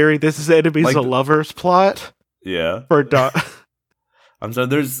pet theory. This is enemies Like to lovers plot. Yeah. For I'm sorry,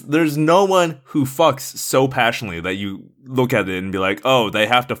 there's no one who fucks so passionately that you look at it and be like, oh, they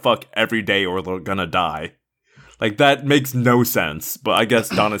have to fuck every day or they're gonna die. Like, that makes no sense. But I guess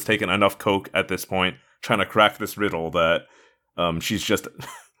Donna's taken enough coke at this point, trying to crack this riddle, that she's just...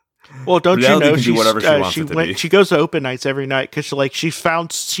 Well, don't you know she she goes to open nights every night because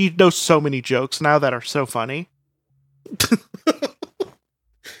she knows so many jokes now that are so funny.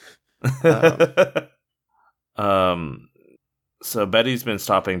 So Betty's been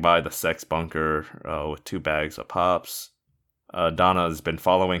stopping by the sex bunker with 2 bags of pops. Donna's been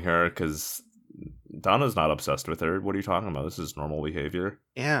following her because Donna's not obsessed with her. What are you talking about? This is normal behavior.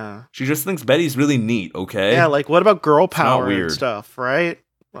 Yeah. She just thinks Betty's really neat, okay? Yeah, like, what about girl power weird. and stuff, right?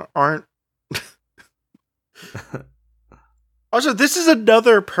 Aren't... Also, this is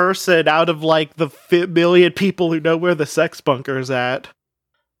another person out of, like, the million people who know where the sex bunker's at.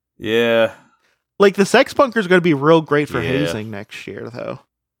 Yeah. Like, the sex bunker's going to be real great for hazing next year, though.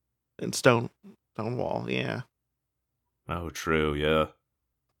 In Stonewall, yeah. Oh, true, yeah.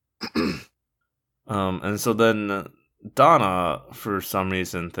 And so then Donna, for some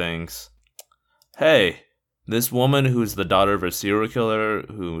reason, thinks, hey, this woman who's the daughter of a serial killer,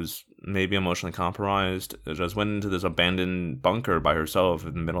 who's maybe emotionally compromised, just went into this abandoned bunker by herself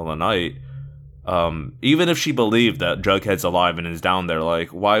in the middle of the night. Even if she believed that Jughead's alive and is down there, like,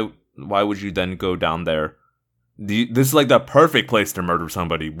 why would you then go down there? This is like the perfect place to murder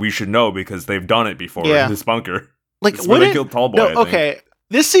somebody. We should know because they've done it before in this bunker. Like, it's where they killed Tallboy. No, okay.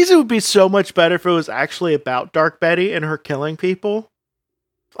 This season would be so much better if it was actually about Dark Betty and her killing people.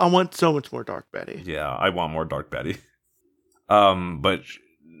 I want so much more Dark Betty. Yeah, I want more Dark Betty. But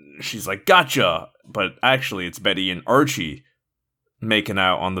she's like, gotcha! But actually, it's Betty and Archie making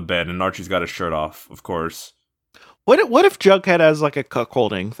out on the bed, and Archie's got his shirt off, of course. What if Jughead has like a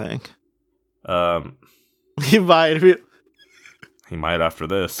cuckolding thing? He might after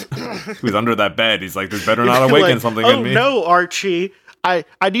this. He was under that bed. He's like, there's better not awaken like, something in in me. Oh no, Archie. I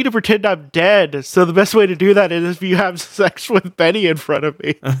need to pretend I'm dead, so the best way to do that is if you have sex with Betty in front of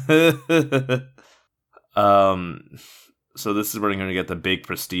me. So this is where you're going to get the big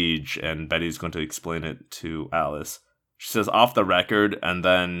prestige, and Betty's going to explain it to Alice. She says, off the record, and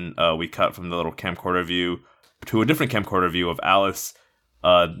then we cut from the little camcorder view to a different camcorder view of Alice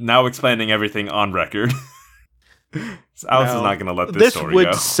now explaining everything on record. So Alice is not going to let this story go. This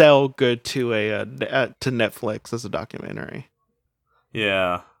would sell good to to Netflix as a documentary.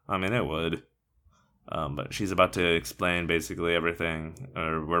 Yeah, I mean, it would. But she's about to explain basically everything,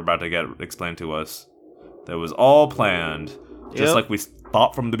 or we're about to get explained to us. That was all planned, just like we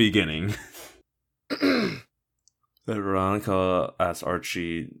thought from the beginning. That Veronica asked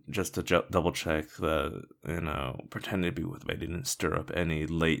Archie just to double check that, pretending to be with Betty didn't stir up any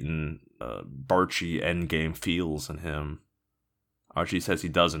latent Barchi endgame feels in him. Archie says he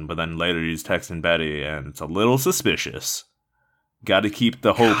doesn't, but then later he's texting Betty, and it's a little suspicious. Got to keep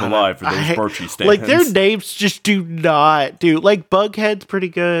the hope alive for those Barchi stands. Like, their names just do not do. Like, Bughead's pretty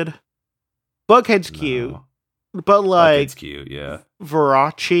good. Bughead's cute. But, like... Bughead's cute, yeah.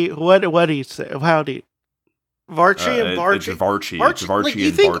 Varachi? What do you say? How do you... Varchi and Barchi? It's Varchi. It's Varchi like, you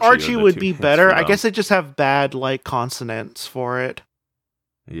and think Barchi Archie would be better? I guess it they just have bad, like, consonants for it.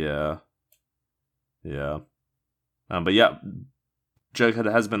 Yeah. Yeah. But yeah,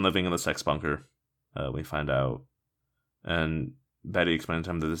 Jughead has been living in the sex bunker, we find out. And Betty explained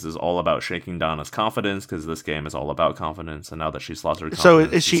to him that this is all about shaking Donna's confidence, because this game is all about confidence, and now that she's lost her confidence... So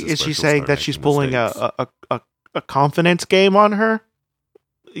is she saying that she's pulling a confidence game on her?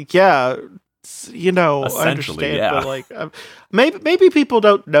 Yeah, I understand, yeah. but like maybe people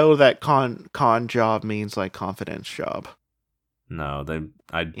don't know that con job means like confidence job. No,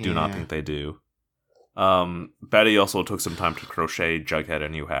 I do not think they do. Betty also took some time to crochet Jughead a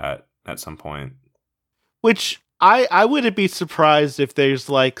new hat at some point, which I wouldn't be surprised if there's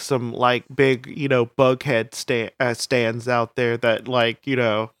like some like big Bughead stands out there that like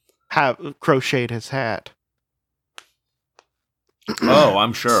have crocheted his hat. Oh,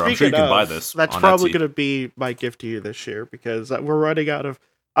 I'm sure. I'm sure you can buy this. That's probably going to be my gift to you this year, because I'm running out of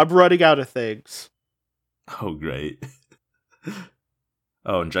things. Oh, great.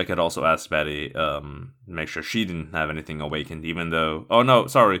 Oh, and Jughead also asked Betty, make sure she didn't have anything awakened, even though... Oh, no,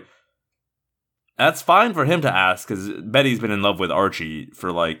 sorry. That's fine for him to ask, because Betty's been in love with Archie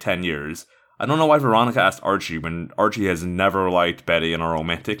for like 10 years. I don't know why Veronica asked Archie when Archie has never liked Betty in a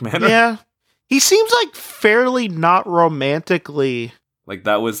romantic manner. Yeah. He seems like fairly not romantically... Like,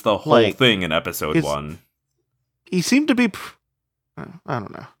 that was the whole thing in episode 1. He seemed to be... I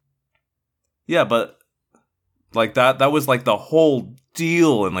don't know. Yeah, but... Like, that was, like, the whole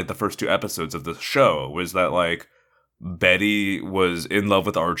deal in, like, the first 2 episodes of the show, was that, like, Betty was in love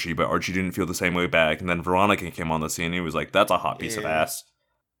with Archie, but Archie didn't feel the same way back, and then Veronica came on the scene, and he was like, that's a hot piece of ass.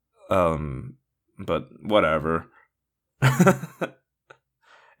 But whatever.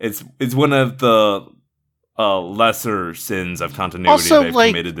 It's one of the lesser sins of continuity also,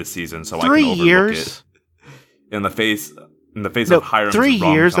 they've committed this season, so I can 3 overlook years it. In the face of Hiram's 3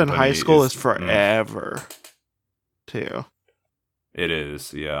 years in company high school is forever, too. It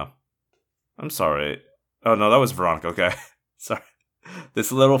is, yeah. I'm sorry. Oh no, that was Veronica. Okay, sorry.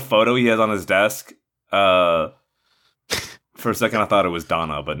 This little photo he has on his desk. For a second, I thought it was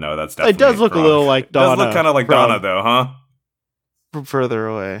Donna, but no, that's definitely. It does look Veronica. a little like Donna. It does look kind of like Donna, though, huh? From further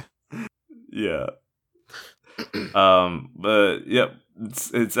away. Yeah. But yep,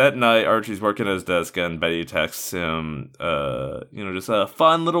 it's at night. Archie's working at his desk, and Betty texts him, just a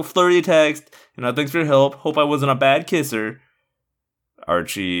fun little flirty text. Thanks for your help. Hope I wasn't a bad kisser.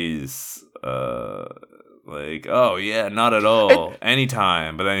 Archie's like, oh yeah, not at all.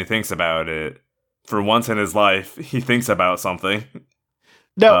 Anytime. But then he thinks about it. For once in his life, he thinks about something.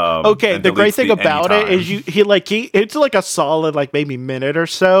 No, okay. and The great deletes thing the about it is anytime. it's like a solid like maybe minute or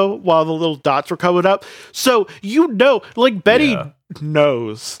so while the little dots were coming up. So like Betty Yeah.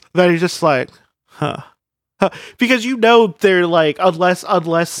 knows that he's just like, huh. Because they're like unless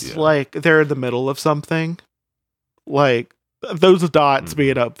Yeah. like they're in the middle of something, like those dots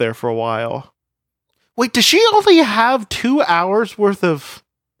being up there for a while. Wait, does she only have 2 hours worth of?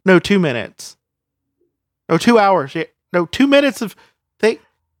 No, 2 minutes. No, 2 hours. Yeah, no, 2 minutes of thing.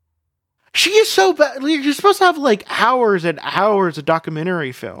 She is so bad. You're supposed to have like hours and hours of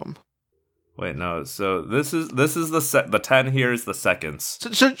documentary film. Wait, no. So this is the 10 here is the seconds.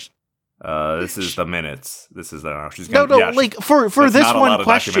 So This is the minutes. This is the she's no, gonna, no. yeah, Like for that's this not a lot one of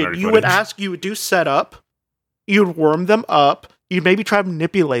question, documentary you would footage. you would do setup. You'd warm them up. You'd maybe try to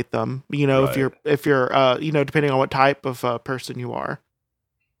manipulate them. Right. if you're depending on what type of person you are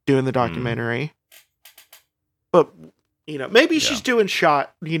doing the documentary. But maybe Yeah. she's doing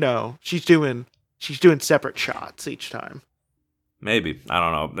she's doing separate shots each time. Maybe. I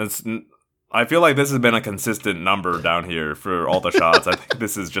don't know. I feel like this has been a consistent number down here for all the shots. I think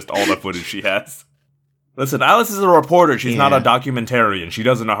this is just all the footage she has. Listen, Alice is a reporter. She's not a documentarian. She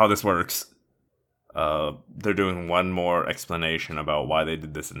doesn't know how this works. They're doing one more explanation about why they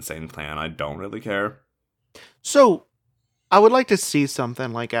did this insane plan. I don't really care. So, I would like to see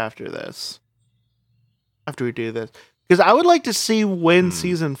something like after this. After we do this. Because I would like to see when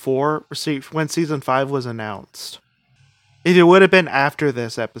season 5 was announced. If it would have been after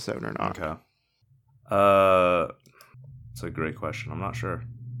this episode or not. Okay. It's a great question. I'm not sure.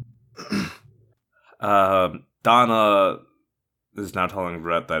 Donna is now telling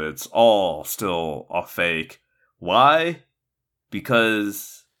Brett that it's all still a fake. Why?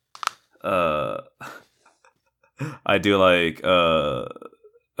 Because I do like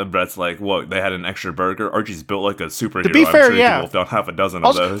Brett's like, what, they had an extra burger? Archie's built like a superhero. To be fair, I'm sure yeah. you wolfed down half a dozen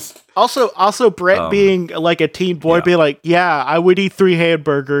of those. Also Brett being like a teen boy, being like, yeah, I would eat 3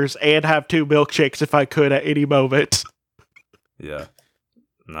 hamburgers and have 2 milkshakes if I could at any moment. Yeah.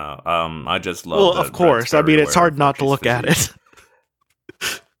 No, I just love. Well, that of course. Brett's I mean, very it's aware hard of not to Archie's look at physique.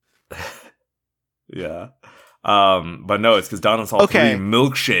 it. Yeah. But no, it's because Donna's all 3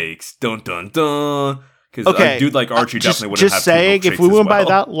 milkshakes. Dun dun dun. Because a dude like Archie definitely wouldn't have just 2 saying, milkshakes if we as went by well.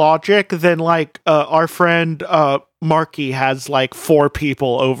 that logic, then like our friend Marky has like 4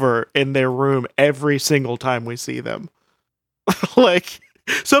 people over in their room every single time we see them. Like,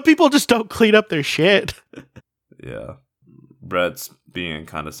 some people just don't clean up their shit. Yeah. Brett's being a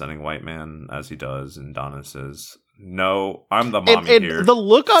condescending white man as he does, and Donna says, "No, I'm the mommy And here." the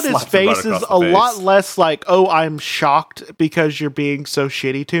look on his Slaps him right face across is the a face. lot less like, "Oh, I'm shocked because you're being so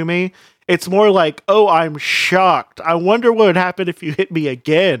shitty to me." It's more like, "Oh, I'm shocked. I wonder what would happen if you hit me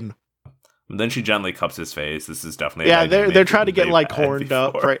again." And then she gently cups his face. This is definitely a Yeah, dynamic they're trying to get they've like had horned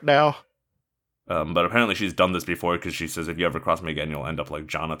up before. right now. But apparently she's done this before because she says, if you ever cross me again, you'll end up like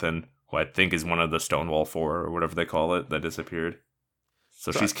Jonathan, who I think is one of the Stonewall 4 or whatever they call it that disappeared.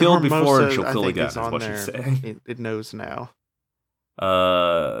 So she's killed before and she'll kill again, is what she's saying. It knows now.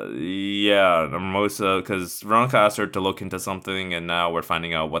 Yeah, Hermosa, because Veronica asked her to look into something, and now we're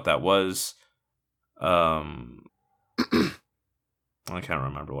finding out what that was. I can't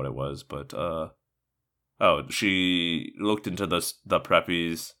remember what it was, but she looked into the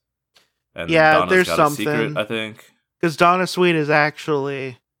preppies, and Donna's there's got something. a secret, I think. Because Donna Sweet is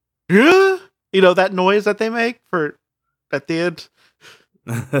actually, that noise that they make for at the end.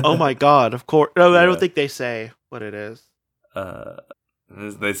 Oh my god! Of course. No, I Yeah. don't think they say what it is.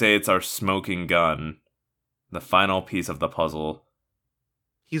 They say it's our smoking gun, the final piece of the puzzle.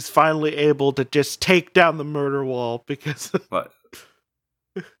 He's finally able to just take down the murder wall because But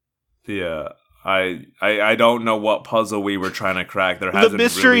yeah, I don't know what puzzle we were trying to crack. There the hasn't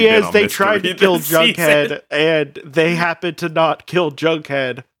mystery really been is a they mystery tried to kill this season. Jughead and they happened to not kill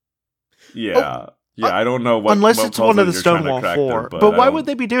Jughead. Yeah, I don't know what. Unless what it's one of the puzzle you're trying to Stonewall crack 4. there, But I why don't- would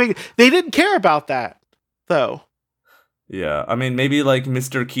they be doing it? They didn't care about that, though. Yeah, I mean maybe like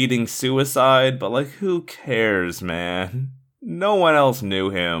Mr. Keating's suicide, but like who cares, man? No one else knew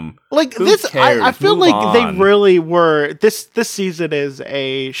him. Like Who this, cares? I feel Move like on. they really were. This season is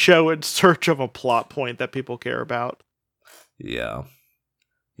a show in search of a plot point that people care about. Yeah,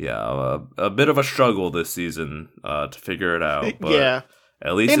 a bit of a struggle this season to figure it out. But Yeah,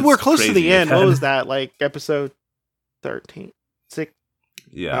 at least and it's we're close to crazy the end. What again. was that? Like episode 13, 6?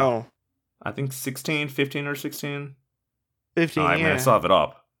 Yeah, Oh, I think 16, 15 or 16. 15. I mean, I Yeah. still have it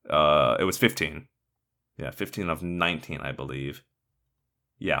up. It was 15. Yeah, 15 of 19, I believe.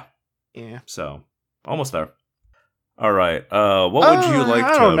 Yeah, Yeah. so almost there. All right. What would you like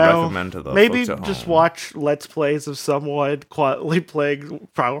I to don't know. recommend to the Maybe folks at just home? watch Let's Plays of someone quietly playing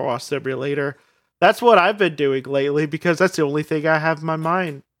Power Wash Simulator. That's what I've been doing lately because that's the only thing I have in my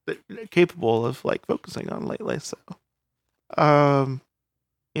mind capable of like focusing on lately. So,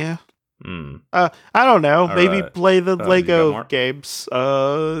 yeah. I don't know. All Maybe right. play the You got Lego more? games.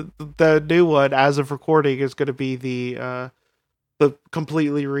 The new one, as of recording, is going to be the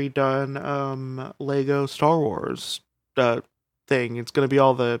completely redone Lego Star Wars thing. It's going to be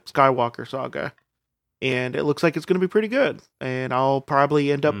all the Skywalker saga, and it looks like it's going to be pretty good. And I'll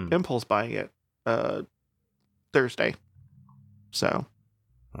probably end up impulse buying it Thursday. So,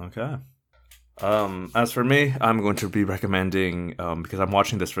 Okay. As for me, I'm going to be recommending, because I'm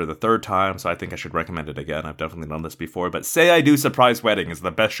watching this for the third time, so I think I should recommend it again. I've definitely done this before, but Say I Do Surprise Wedding is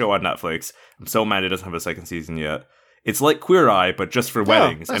the best show on Netflix. I'm so mad it doesn't have a second season yet. It's like Queer Eye, but just for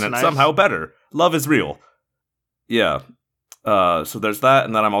weddings, and that's it's nice. somehow better. Love is real. Yeah. So there's that,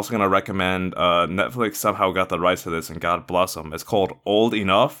 and then I'm also going to recommend, Netflix somehow got the rights to this, and God bless them. It's called Old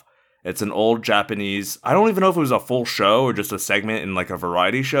Enough. It's an old Japanese, I don't even know if it was a full show or just a segment in like a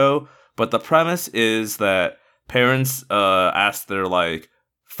variety show, but the premise is that parents ask their like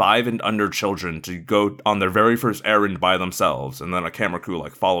 5 and under children to go on their very first errand by themselves, and then a camera crew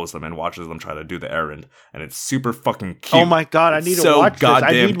like follows them and watches them try to do the errand, and it's super fucking cute. oh my god, I It's need to so watch this. I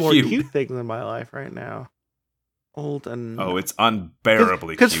goddamn need more cute. cute things in my life right now. Old and Oh, it's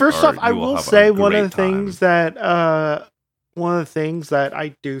unbearably because cute. first Art. off, I You will have a say one great of the things time. that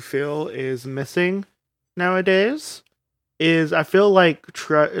I do feel is missing nowadays is I feel like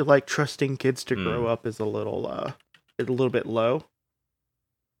trusting kids to grow up is a little bit low.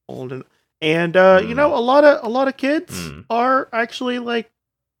 Old and you know, a lot of kids are actually like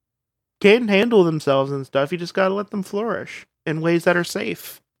can handle themselves and stuff. You just gotta let them flourish in ways that are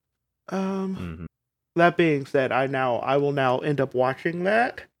safe. That being said, I will now end up watching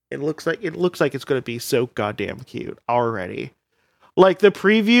that. It looks like it's gonna be so goddamn cute already. Like the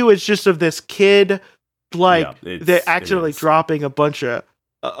preview is just of this kid, like they're accidentally dropping a bunch of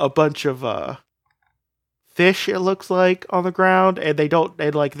fish. It looks like on the ground, and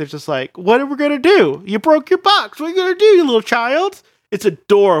they're just like, "What are we gonna do? You broke your box. What are you gonna do, you little child?" It's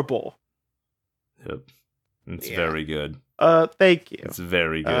adorable. Yep. It's very good. Thank you. It's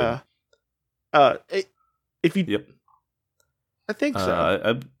very good. If you, Yep. I think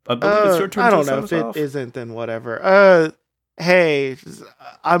so. I believe it's your turn. I to don't know sign if us it off. isn't, then whatever. Hey,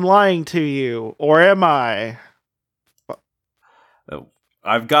 I'm lying to you, or am I?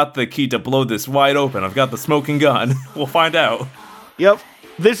 I've got the key to blow this wide open. I've got the smoking gun. We'll find out. Yep.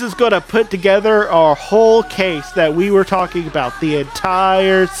 This is gonna put together our whole case that we were talking about the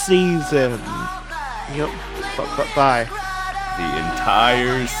entire season. Yep. Bye. The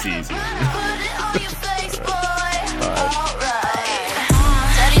entire season.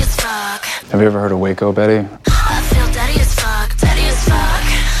 Have you ever heard of Waco, Betty? I feel daddy as fuck, daddy as fuck.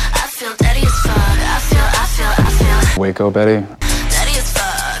 I feel daddy as fuck. I feel Waco, Betty? daddy as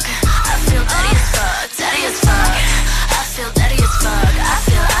fuck. I feel daddy as fuck, daddy as fuck. I feel daddy as fuck.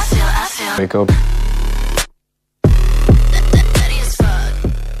 I feel Waco.